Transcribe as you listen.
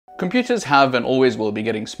Computers have and always will be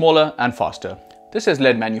getting smaller and faster. This has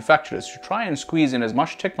led manufacturers to try and squeeze in as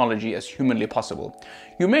much technology as humanly possible.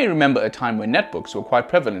 You may remember a time when netbooks were quite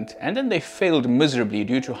prevalent and then they failed miserably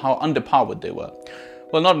due to how underpowered they were.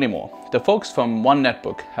 Well, not anymore. The folks from One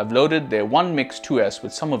Netbook have loaded their One Mix 2S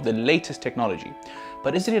with some of the latest technology.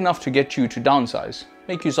 But is it enough to get you to downsize?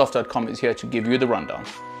 MakeUseOf.com is here to give you the rundown.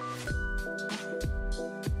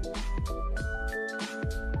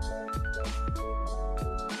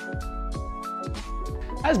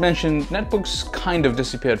 As mentioned, netbooks kind of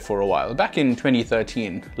disappeared for a while. Back in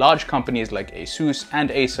 2013, large companies like ASUS and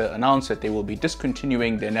Acer announced that they will be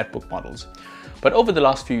discontinuing their netbook models. But over the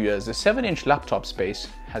last few years, the 7-inch laptop space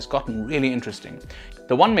has gotten really interesting.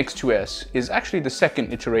 The One Mix 2S is actually the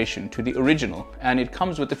second iteration to the original, and it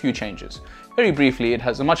comes with a few changes. Very briefly, it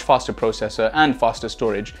has a much faster processor and faster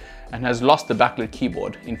storage, and has lost the backlit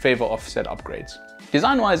keyboard in favor of said upgrades.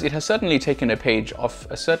 Design-wise, it has certainly taken a page off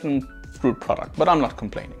a certain fruit product, but I'm not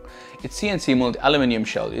complaining. Its CNC milled aluminium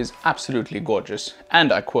shell is absolutely gorgeous,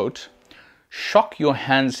 and I quote, "shock your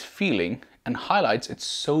hands feeling," and highlights its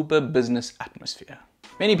sober business atmosphere.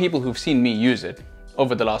 Many people who've seen me use it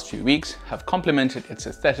over the last few weeks have complimented its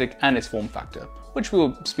aesthetic and its form factor, which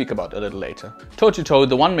we'll speak about a little later. Toe-to-toe,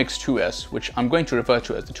 the One Mix 2S, which I'm going to refer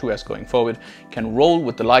to as the 2S going forward, can roll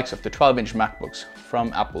with the likes of the 12-inch MacBooks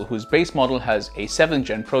from Apple, whose base model has a 7th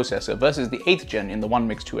gen processor versus the 8th gen in the One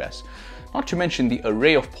Mix 2S. Not to mention the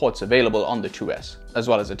array of ports available on the 2S, as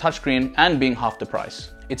well as a touchscreen and being half the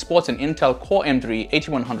price. It sports an Intel Core M3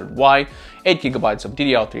 8100Y, 8GB of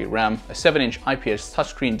DDR3 RAM, a 7-inch IPS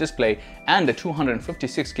touchscreen display, and a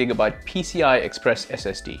 256GB PCI Express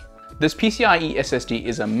SSD. This PCIe SSD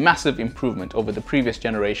is a massive improvement over the previous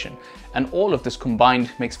generation, and all of this combined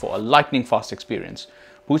makes for a lightning fast experience.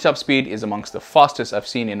 Boot up speed is amongst the fastest I've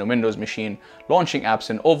seen in a Windows machine. Launching apps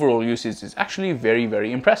and overall usage is actually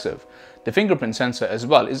very impressive. The fingerprint sensor as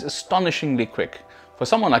well is astonishingly quick. For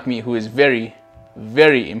someone like me who is very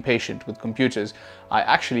impatient with computers, I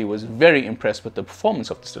actually was very impressed with the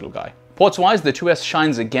performance of this little guy. Ports wise, the 2S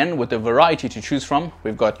shines again with a variety to choose from.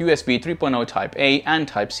 We've got USB 3.0 Type A and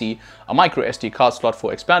Type C, a micro SD card slot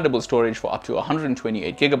for expandable storage for up to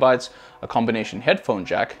 128GB, a combination headphone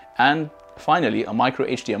jack, and finally a micro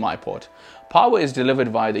HDMI port. Power is delivered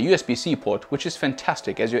via the USB-C port, which is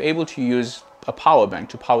fantastic as you're able to use a power bank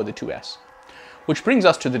to power the 2S. Which brings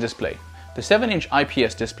us to the display. The 7-inch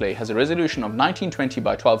IPS display has a resolution of 1920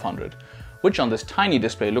 by 1200, which on this tiny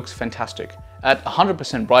display looks fantastic. At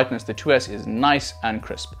 100% brightness, the 2S is nice and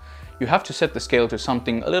crisp. You have to set the scale to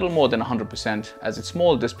something a little more than 100% as it's a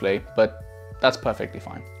small display, but that's perfectly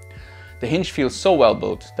fine. The hinge feels so well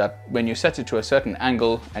built that when you set it to a certain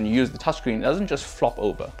angle and you use the touchscreen, it doesn't just flop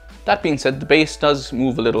over. That being said, the base does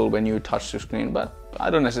move a little when you touch the screen, but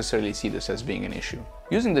I don't necessarily see this as being an issue.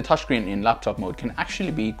 Using the touchscreen in laptop mode can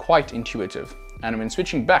actually be quite intuitive, and when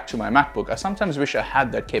switching back to my MacBook, I sometimes wish I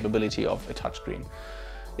had that capability of a touchscreen.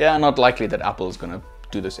 Yeah, not likely that Apple is gonna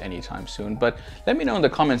do this anytime soon, but let me know in the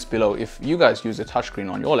comments below if you guys use a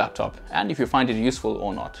touchscreen on your laptop and if you find it useful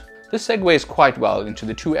or not. This segues quite well into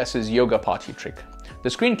the 2S's yoga party trick. The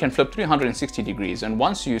screen can flip 360 degrees, and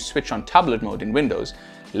once you switch on tablet mode in Windows,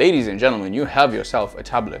 ladies and gentlemen, you have yourself a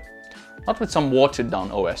tablet. Not with some watered down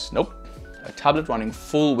OS, nope. A tablet running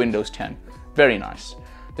full Windows 10. Very nice.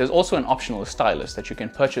 There's also an optional stylus that you can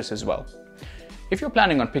purchase as well. If you're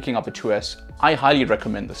planning on picking up a 2S, I highly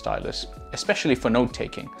recommend the stylus, especially for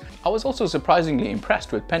note-taking. I was also surprisingly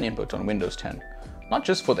impressed with pen input on Windows 10. Not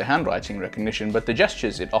just for the handwriting recognition, but the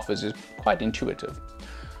gestures it offers is quite intuitive.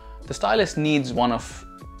 The stylus needs one of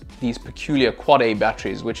these peculiar Quad A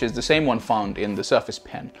batteries, which is the same one found in the Surface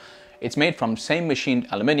Pen. It's made from same machined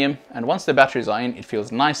aluminium, and once the batteries are in, it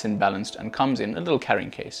feels nice and balanced and comes in a little carrying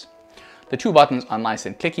case. The two buttons are nice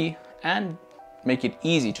and clicky and make it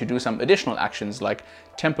easy to do some additional actions like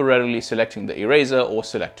temporarily selecting the eraser or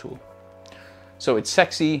select tool. So it's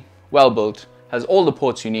sexy, well built, has all the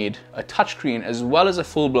ports you need, a touchscreen as well as a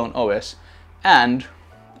full-blown OS, and,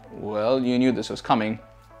 well, you knew this was coming,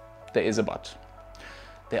 there is a but.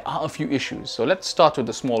 There are a few issues, so let's start with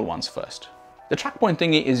the small ones first. The trackpoint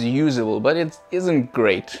thingy is usable, but it isn't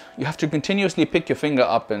great. You have to continuously pick your finger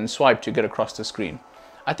up and swipe to get across the screen.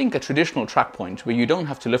 I think a traditional trackpoint where you don't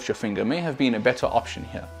have to lift your finger may have been a better option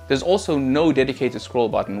here. There's also no dedicated scroll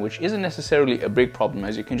button, which isn't necessarily a big problem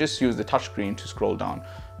as you can just use the touchscreen to scroll down.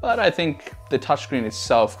 But I think the touchscreen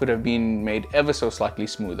itself could have been made ever so slightly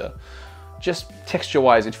smoother. Just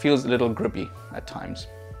texture-wise, it feels a little grippy at times.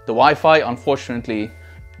 The Wi-Fi, unfortunately,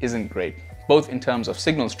 isn't great, both in terms of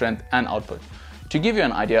signal strength and output. To give you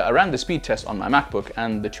an idea, I ran the speed test on my MacBook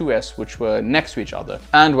and the 2S, which were next to each other.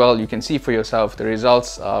 And well, you can see for yourself, the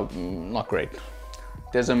results are not great.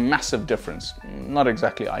 There's a massive difference, not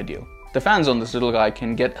exactly ideal. The fans on this little guy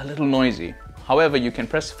can get a little noisy. However, you can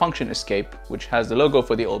press Function Escape, which has the logo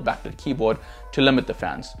for the old backlit keyboard, to limit the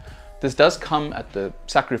fans. This does come at the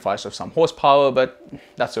sacrifice of some horsepower, but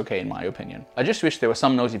that's okay in my opinion. I just wish there was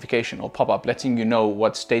some notification or pop-up letting you know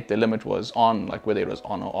what state the limit was on, like whether it was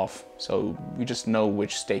on or off, so you just know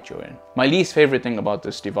which state you're in. My least favorite thing about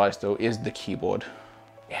this device though is the keyboard.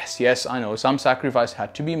 Yes, I know some sacrifice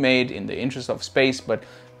had to be made in the interest of space, but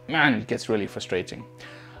man, it gets really frustrating.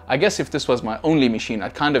 I guess if this was my only machine,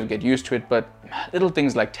 I'd kind of get used to it, but little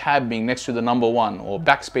things like tab being next to the number 1 or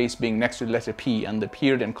backspace being next to the letter P and the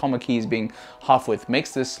period and comma keys being half width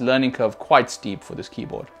makes this learning curve quite steep for this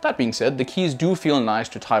keyboard. That being said, the keys do feel nice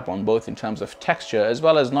to type on, both in terms of texture as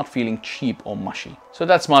well as not feeling cheap or mushy. So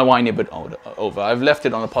that's my whiny bit over. I've left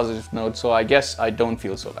it on a positive note, so I guess I don't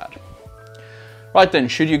feel so bad. Right then,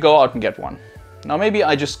 should you go out and get one? Now maybe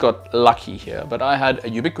I just got lucky here, but I had a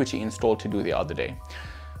Ubiquiti installed to do the other day.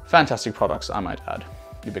 Fantastic products, I might add,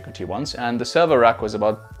 Ubiquiti ones, and the server rack was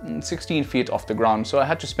about 16 feet off the ground, so I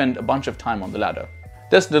had to spend a bunch of time on the ladder.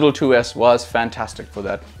 This little 2S was fantastic for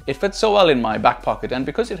that. It fits so well in my back pocket, and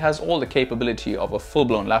because it has all the capability of a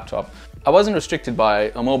full-blown laptop, I wasn't restricted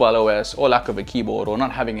by a mobile OS or lack of a keyboard or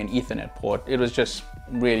not having an Ethernet port. It was just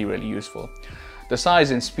really useful. The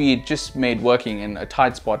size and speed just made working in a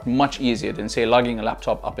tight spot much easier than, say, lugging a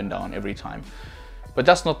laptop up and down every time. But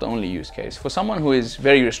that's not the only use case. For someone who is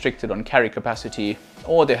very restricted on carry capacity,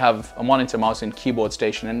 or they have a monitor, mouse and keyboard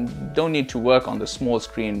station and don't need to work on the small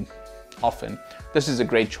screen often, this is a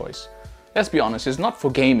great choice. Let's be honest, it's not for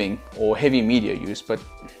gaming or heavy media use, but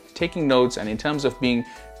taking notes, and in terms of being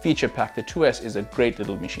feature-packed, the 2S is a great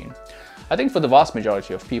little machine. I think for the vast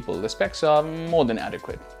majority of people, the specs are more than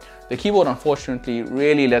adequate. The keyboard unfortunately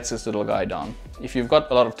really lets this little guy down. If you've got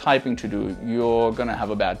a lot of typing to do, you're gonna have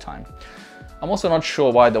a bad time. I'm also not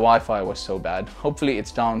sure why the Wi-Fi was so bad. Hopefully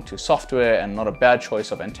it's down to software and not a bad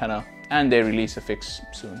choice of antenna, and they release a fix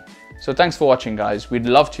soon. So thanks for watching, guys. We'd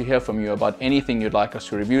love to hear from you about anything you'd like us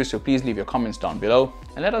to review, so please leave your comments down below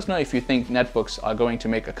and let us know if you think netbooks are going to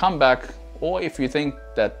make a comeback, or if you think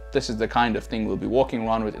that this is the kind of thing we'll be walking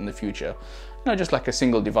around with in the future. You know, just like a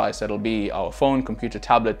single device that'll be our phone, computer,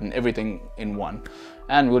 tablet and everything in one.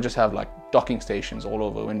 And we'll just have like docking stations all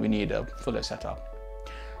over when we need a fuller setup.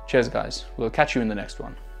 Cheers guys, we'll catch you in the next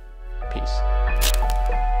one. Peace.